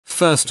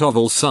First of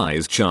all,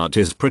 size chart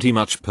is pretty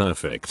much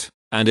perfect.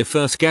 And if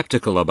you're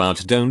skeptical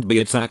about don't be,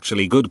 it's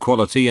actually good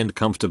quality and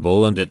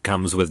comfortable, and it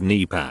comes with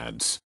knee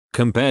pads.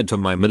 Compared to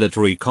my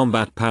military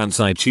combat pants,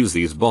 I choose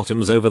these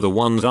bottoms over the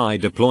ones I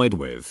deployed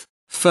with.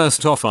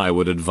 First off, I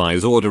would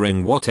advise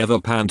ordering whatever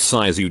pant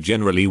size you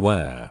generally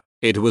wear.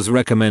 It was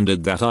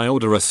recommended that I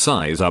order a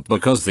size up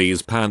because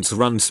these pants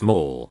run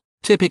small.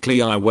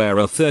 Typically I wear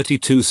a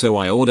 32, so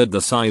I ordered the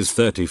size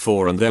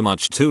 34, and they're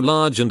much too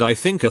large, and I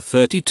think a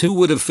 32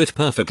 would have fit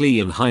perfectly.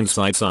 In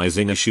hindsight,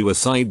 sizing issue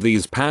aside,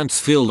 these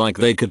pants feel like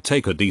they could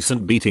take a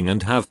decent beating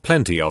and have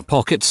plenty of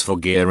pockets for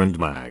gear and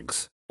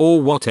mags,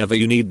 or whatever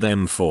you need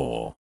them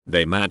for.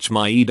 They match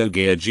my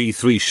IDOGEAR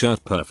G3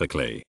 shirt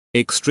perfectly,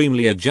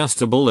 extremely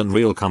adjustable and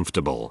real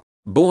comfortable.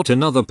 Bought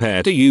another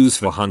pair to use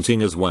for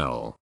hunting as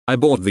well. I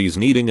bought these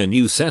needing a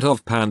new set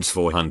of pants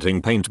for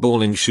hunting,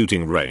 paintballing,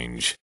 shooting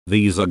range.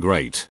 These are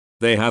great.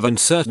 They have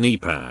insert knee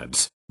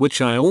pads,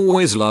 which I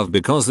always love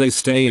because they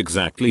stay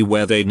exactly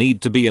where they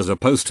need to be as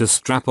opposed to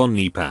strap-on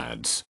knee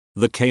pads.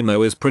 The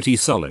camo is pretty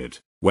solid.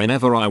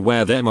 Whenever I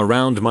wear them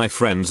around my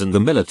friends in the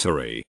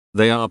military,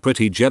 they are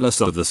pretty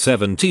jealous of the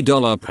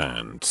 $70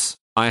 pants.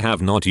 I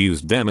have not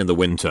used them in the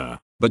winter,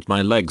 but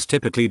my legs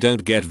typically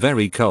don't get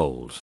very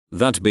cold.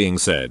 That being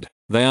said,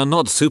 they are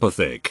not super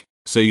thick,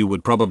 so you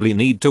would probably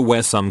need to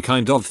wear some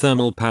kind of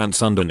thermal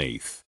pants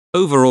underneath.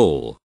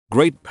 Overall,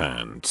 great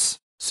pants.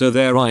 So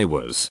there I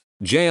was,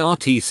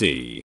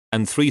 JRTC,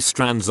 and 3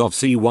 strands of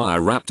C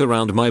wire wrapped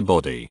around my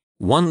body,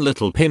 1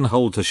 little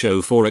pinhole to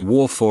show for it,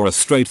 wore for a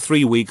straight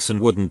 3 weeks and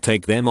wouldn't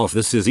take them off.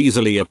 This is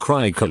easily a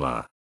cry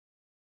killer.